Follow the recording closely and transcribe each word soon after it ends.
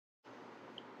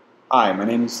Hi, my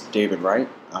name is David Wright.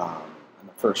 I'm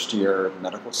a first-year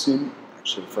medical student,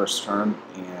 actually first term,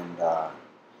 and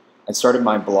I started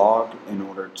my blog in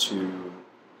order to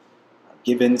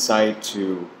give insight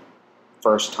to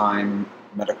first-time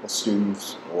medical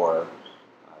students or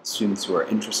students who are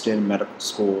interested in medical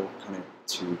school, kind of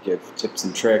to give tips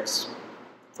and tricks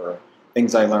for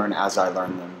things I learn as I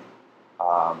learn them,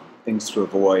 things to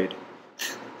avoid,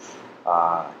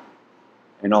 uh,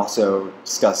 and also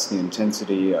discuss the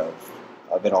intensity of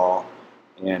it all.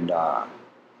 And I'm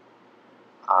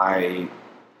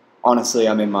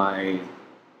in my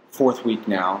fourth week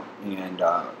now, and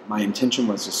my intention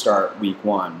was to start week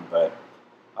one, but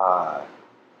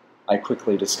I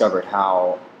quickly discovered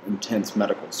how intense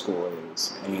medical school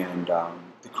is, and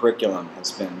the curriculum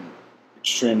has been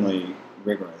extremely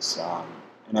rigorous,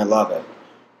 and I love it.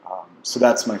 So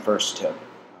that's my first tip.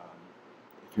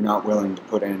 If you're not willing to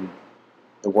put in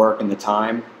the work and the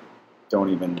time, don't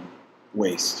even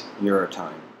waste your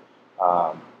time.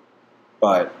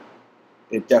 But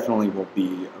it definitely will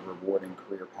be a rewarding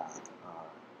career path.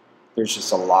 There's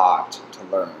just a lot to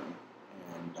learn,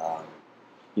 and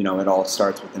it all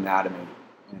starts with anatomy,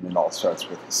 and it all starts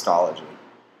with histology.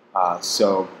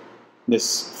 So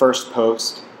this first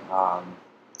post,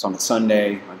 it's on a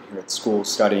Sunday. I'm here at school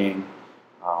studying.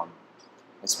 I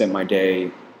spent my day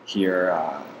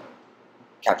here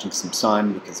catching some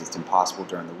sun because it's impossible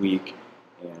during the week,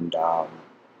 and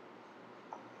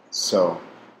so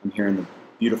I'm here in the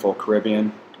beautiful Caribbean.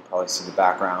 You can probably see the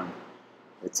background.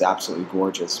 It's absolutely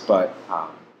gorgeous, but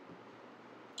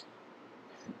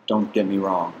don't get me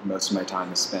wrong, most of my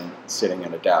time is spent sitting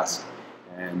at a desk,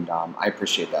 and I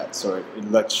appreciate that. So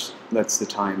it lets the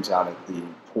times out at the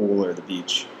pool or the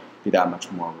beach be that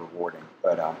much more rewarding.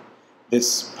 But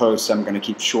this post I'm going to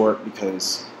keep short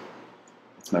because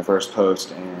it's my first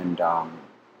post, and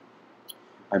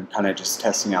I'm kind of just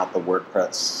testing out the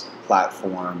WordPress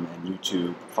platform and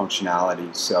YouTube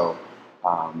functionality. So,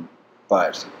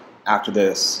 but after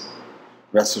this,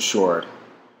 rest assured,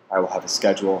 I will have a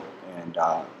schedule and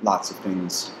lots of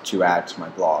things to add to my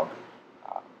blog.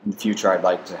 In the future, I'd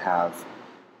like to have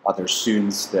other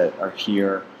students that are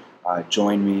here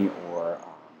join me, or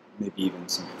maybe even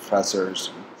some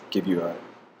professors give you a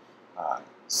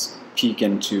peek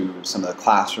into some of the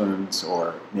classrooms,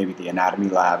 or maybe the anatomy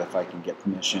lab if I can get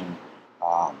permission.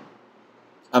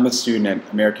 I'm a student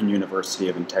at American University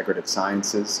of Integrative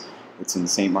Sciences. It's in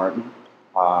St. Martin,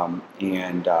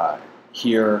 and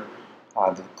here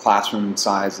the classroom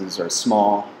sizes are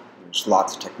small. There's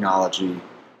lots of technology.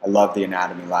 I love the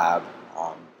anatomy lab.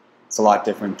 It's a lot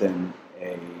different than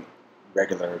a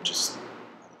regular just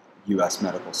U.S.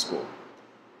 medical school.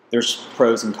 There's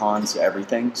pros and cons to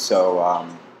everything, so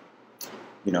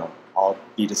I'll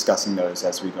be discussing those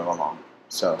as we go along.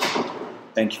 So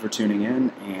thank you for tuning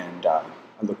in, and I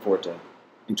look forward to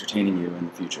entertaining you in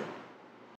the future.